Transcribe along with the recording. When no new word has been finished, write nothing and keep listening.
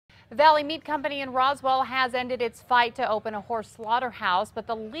Valley Meat Company in Roswell has ended its fight to open a horse slaughterhouse, but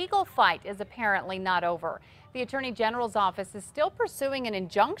the legal fight is apparently not over. The Attorney General's office is still pursuing an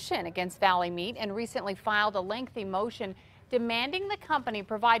injunction against Valley Meat and recently filed a lengthy motion demanding the company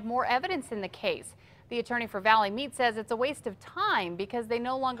provide more evidence in the case. The attorney for Valley Meat says it's a waste of time because they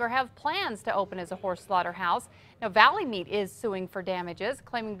no longer have plans to open as a horse slaughterhouse. Now, Valley Meat is suing for damages,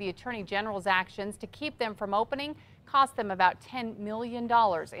 claiming the Attorney General's actions to keep them from opening cost them about $10 million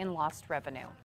in lost revenue.